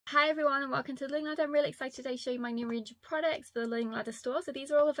Hi everyone and welcome to the Learning Ladder. I'm really excited today to show you my new range of products for the Learning Ladder store. So these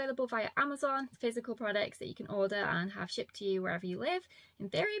are all available via Amazon, physical products that you can order and have shipped to you wherever you live, in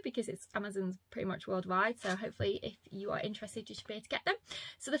theory, because Amazon's pretty much worldwide. So hopefully if you are interested, you should be able to get them.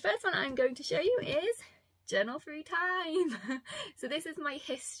 So the first one I'm going to show you is Journal Through Time. So this is my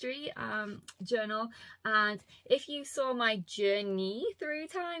history journal, and if you saw my Journey Through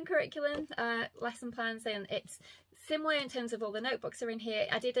Time curriculum lesson plan, saying it's similar in terms of all the notebooks are in here.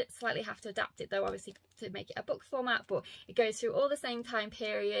 I did slightly have to adapt it though, obviously, to make it a book format, but it goes through all the same time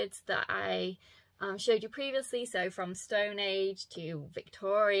periods that I showed you previously. So from Stone Age to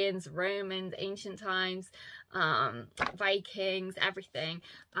Victorians, Romans, ancient times, Vikings, everything,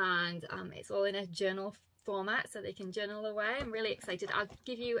 and it's all in a journal format so they can journal away. I'm really excited. I'll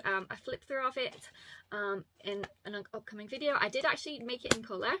give you a flip through of it in an upcoming video. I did actually make it in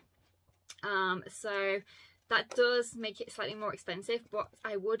colour, so that does make it slightly more expensive, but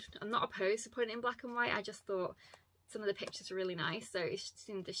I'm not opposed to putting it in black and white. I just thought some of the pictures are really nice, so it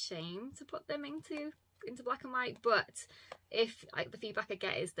seemed a shame to put them into black and white. But if the feedback I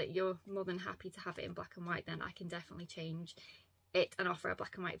get is that you're more than happy to have it in black and white, then I can definitely change it and offer a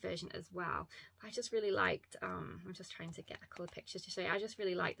black and white version as well. But I just really liked, I'm just trying to get a colour picture to show you. I just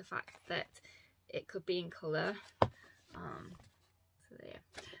really like the fact that it could be in colour. So there,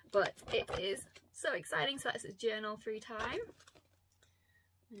 but it is so exciting. So that's a Journal Through Time.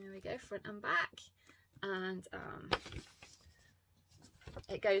 There we go, front and back, and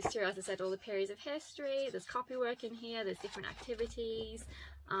it goes through, as I said, all the periods of history. There's copywork in here. There's different activities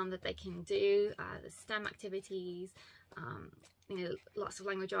that they can do. There's STEM activities, you know, lots of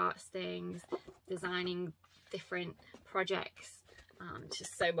language arts things, designing different projects.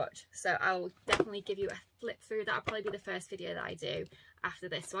 Just so much. So I'll definitely give you a flip through. That'll probably be the first video that I do after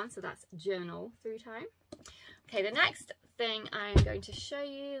this one. So that's Journal Through Time. Okay, the next thing I'm going to show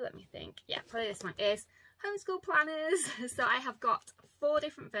you, let me think, yeah, probably this one, is Homeschool planners. So I have got 4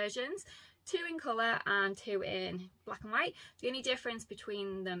 different versions, 2 in colour and 2 in black and white. The only difference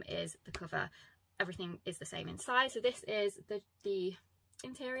between them is the cover. Everything is the same inside. So this is the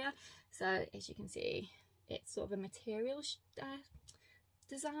interior. So as you can see, it's sort of a material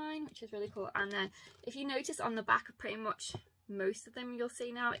design, which is really cool. And then if you notice on the back of pretty much most of them, you'll see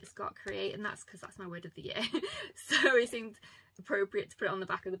now it's got create, and that's because that's my word of the year. So it seemed appropriate to put it on the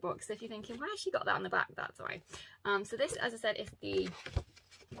back of the book. So if you're thinking, why has she got that on the back, that's why. So this, as I said, is the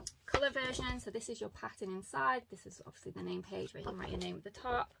colour version. So this is your pattern inside. This is obviously the name page where you can write your name at the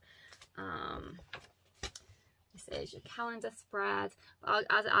top. This is your calendar spread.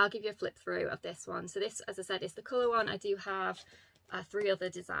 I'll give you a flip through of this one. So this, as I said, is the colour one. I do have 3 other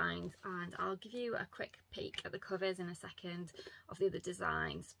designs, and I'll give you a quick peek at the covers in a second of the other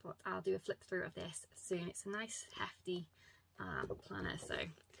designs, but I'll do a flip through of this soon. It's a nice hefty planner, so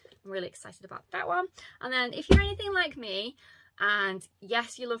I'm really excited about that one. And then if you're anything like me, and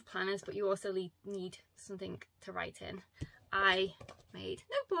yes, you love planners, but you also need something to write in, I made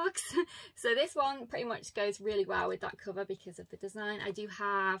notebooks. So this one pretty much goes really well with that cover because of the design. I do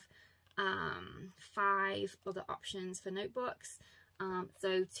have 5 other options for notebooks.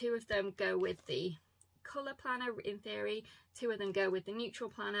 So 2 of them go with the colour planner in theory, 2 of them go with the neutral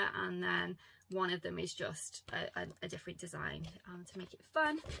planner, and then 1 of them is just a different design to make it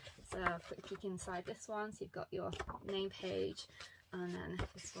fun. So a quick peek inside this one. So you've got your name page, and then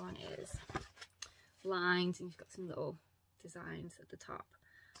this one is lined, and you've got some little designs at the top,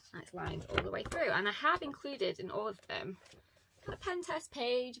 and it's lined all the way through. And I have included in all of them a pen test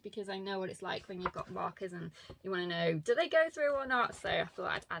page, because I know what it's like when you've got markers and you want to know, do they go through or not? So I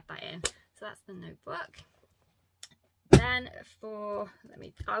thought I'd add that in. So that's the notebook. Then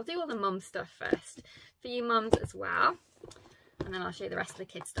I'll do all the mum stuff first for you mums as well, and then I'll show you the rest of the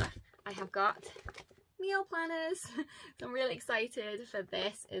kids stuff. I have got meal planners. So I'm really excited for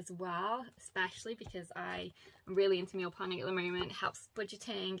this as well, especially because I am really into meal planning at the moment. It helps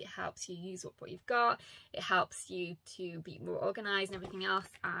budgeting, it helps you use up what you've got, it helps you to be more organised and everything else,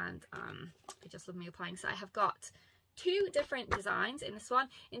 and I just love meal planning. So I have got 2 different designs in this one.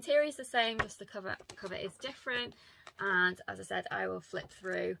 Interior is the same, just the cover is different, and as I said, I will flip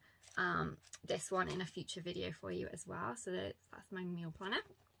through this one in a future video for you as well. So that's my meal planner.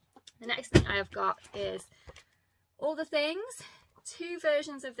 The next thing I have got is all the things. 2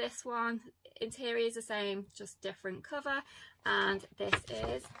 versions of this one. Interior is the same, just different cover. And this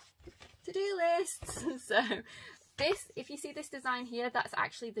is to-do lists. So this, if you see this design here, that's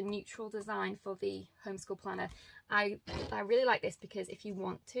actually the neutral design for the homeschool planner. I really like this because if you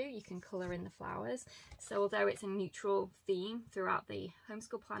want to, you can colour in the flowers. So although it's a neutral theme throughout the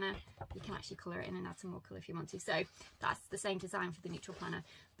homeschool planner, you can actually colour it in and add some more colour if you want to. So that's the same design for the neutral planner.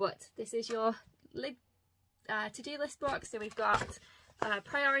 But this is your to-do list book. So we've got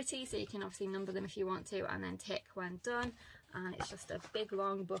priority, so you can obviously number them if you want to, and then tick when done. And it's just a big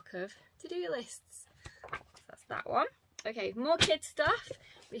long book of to-do lists. So that's that one. Okay, more kid stuff.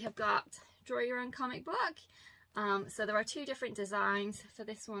 We have got draw your own comic book. So there are 2 different designs for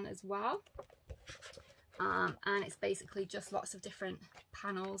this one as well. And it's basically just lots of different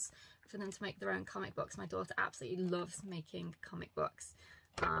panels for them to make their own comic books. My daughter absolutely loves making comic books.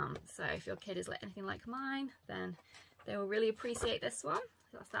 So if your kid is anything like mine, then they will really appreciate this one.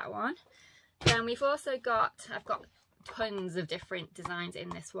 So that's that one. Then we've also got, I've got tons of different designs in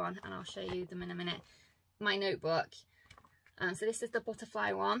this one, and I'll show you them in a minute. My notebook. So this is the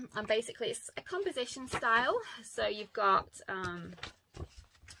butterfly one, and basically it's a composition style. So you've got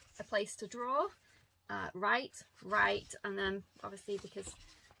a place to draw, write, and then obviously because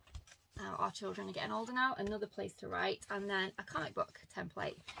our children are getting older now, another place to write, and then a comic book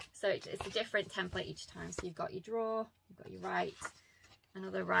template. So it's a different template each time. So you've got your draw, you've got your write,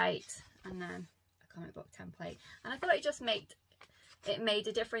 another write, and then a comic book template. And I thought it made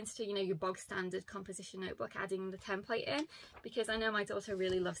a difference to, you know, your bog standard composition notebook, adding the template in, because I know my daughter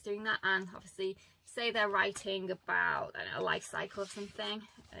really loves doing that. And obviously, say they're writing about, I don't know, a life cycle of something,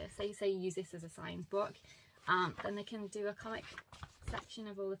 say you use this as a science book, then they can do a comic section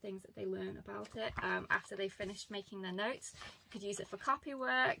of all the things that they learn about it after they've finished making their notes. You could use it for copy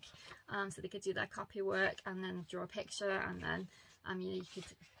work, so they could do their copy work and then draw a picture, and then you know, you could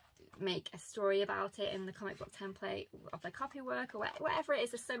make a story about it in the comic book template of their copy work, or whatever it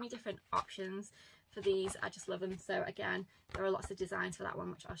is. There's so many different options for these. I just love them. So again, there are lots of designs for that one,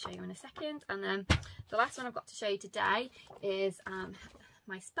 which I'll show you in a second. And then the last one I've got to show you today is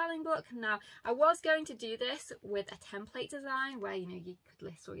my spelling book. Now, I was going to do this with a template design where, you know, you could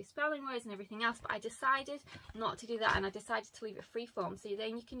list all your spelling words and everything else, but I decided not to do that, and I decided to leave it free form, so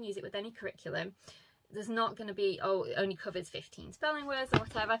then you can use it with any curriculum. There's not going to be, oh, it only covers 15 spelling words or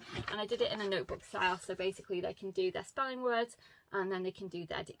whatever. And I did it in a notebook style, so basically they can do their spelling words and then they can do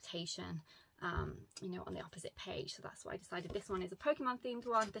their dictation, you know, on the opposite page. So that's why I decided this one is a Pokemon themed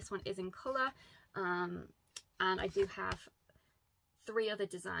one, this one is in colour, and I do have 3 other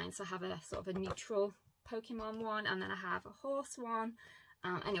designs. So I have a sort of a neutral Pokemon one, and then I have a horse one.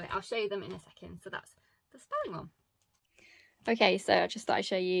 Anyway, I'll show you them in a second. So that's the spelling one. Okay, so I just thought I'd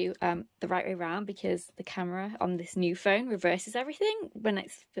show you the right way around, because the camera on this new phone reverses everything when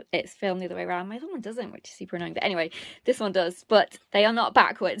it's filmed the other way around. My other one doesn't, which is super annoying. But anyway, this one does, but they are not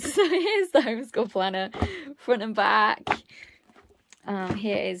backwards. So here's the homeschool planner, front and back.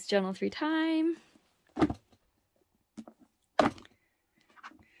 Here is Journal Through Time.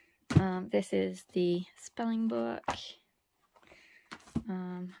 This is the spelling book.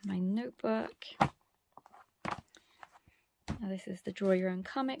 My notebook. This is the Draw Your Own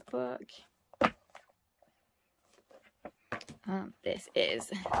comic book. This is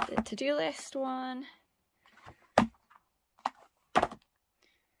the to-do list one.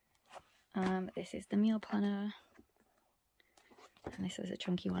 This is the meal planner. And this is a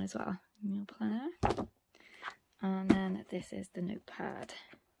chunky one as well. Meal planner. And then this is the notepad.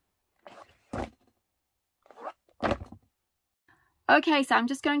 Okay, so I'm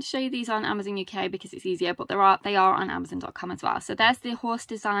just going to show you these on Amazon UK because it's easier, but they are on Amazon.com as well. So there's the horse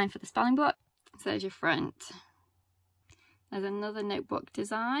design for the spelling book. So there's your front. There's another notebook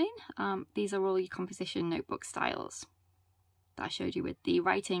design. These are all your composition notebook styles that I showed you with the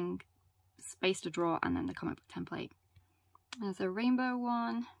writing, space to draw, and then the comic book template. There's a rainbow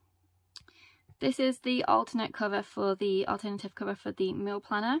one. This is the alternative cover for the meal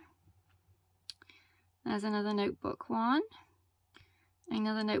planner. There's another notebook one.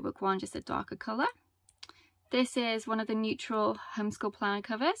 Another notebook one, just a darker colour. This is one of the neutral homeschool planner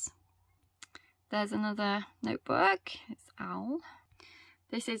covers. There's another notebook, it's Owl.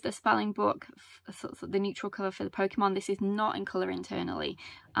 This is the spelling book, the neutral cover for the Pokemon. This is not in colour internally.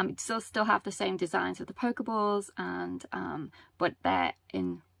 It does still have the same designs with the Pokeballs, and but they're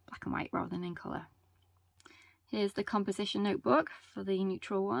in black and white rather than in colour. Here's the composition notebook for the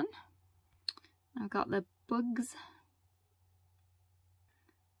neutral one. I've got the bugs.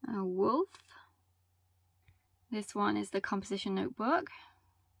 A wolf. This one is the composition notebook.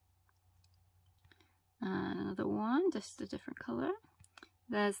 Another one, just a different colour.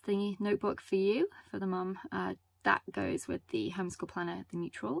 There's the notebook for you, for the mum. That goes with the homeschool planner, the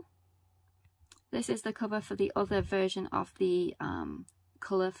neutral. This is the cover for the other version of the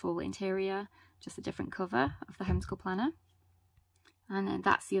colourful interior, just a different cover of the Homeschool planner. And then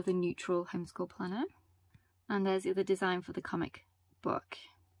that's the other neutral Homeschool planner. And there's the other design for the comic book.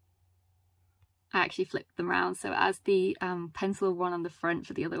 I actually flipped them around, so as the pencil one on the front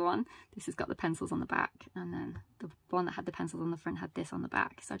for the other one, this has got the pencils on the back, and then the one that had the pencils on the front had this on the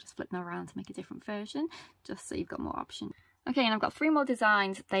back, so I just flipped them around to make a different version, just so you've got more options. Okay, and I've got 3 more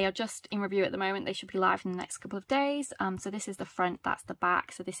designs. They are just in review at the moment. They should be live in the next couple of days. So this is the front, that's the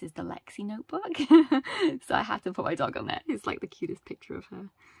back, so this is the Lexi notebook. So I had to put my dog on there. It's like the cutest picture of her.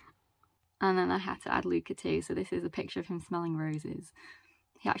 And then I had to add Luca too, so this is a picture of him smelling roses.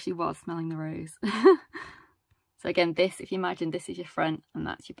 He actually was smelling the rose. So again, this, if you imagine, this is your front and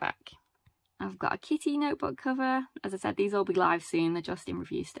that's your back. I've got a kitty notebook cover. As I said, these will be live soon. They're just in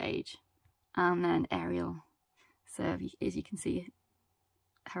review stage. And then Ariel. So as you can see,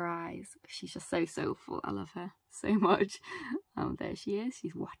 her eyes, she's just so soulful. I love her so much. There she is.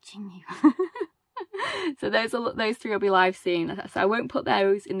 She's watching you. So those 3 will be live soon. So I won't put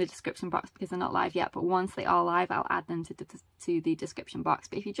those in the description box because they're not live yet, but once they are live, I'll add them to the description box.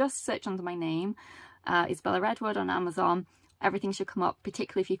 But if you just search under my name, Isabella Redwood on Amazon, everything should come up,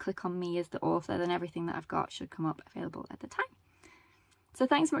 particularly if you click on me as the author, then everything that I've got should come up available at the time. So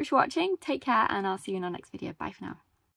thanks so much for watching, take care, and I'll see you in our next video. Bye for now.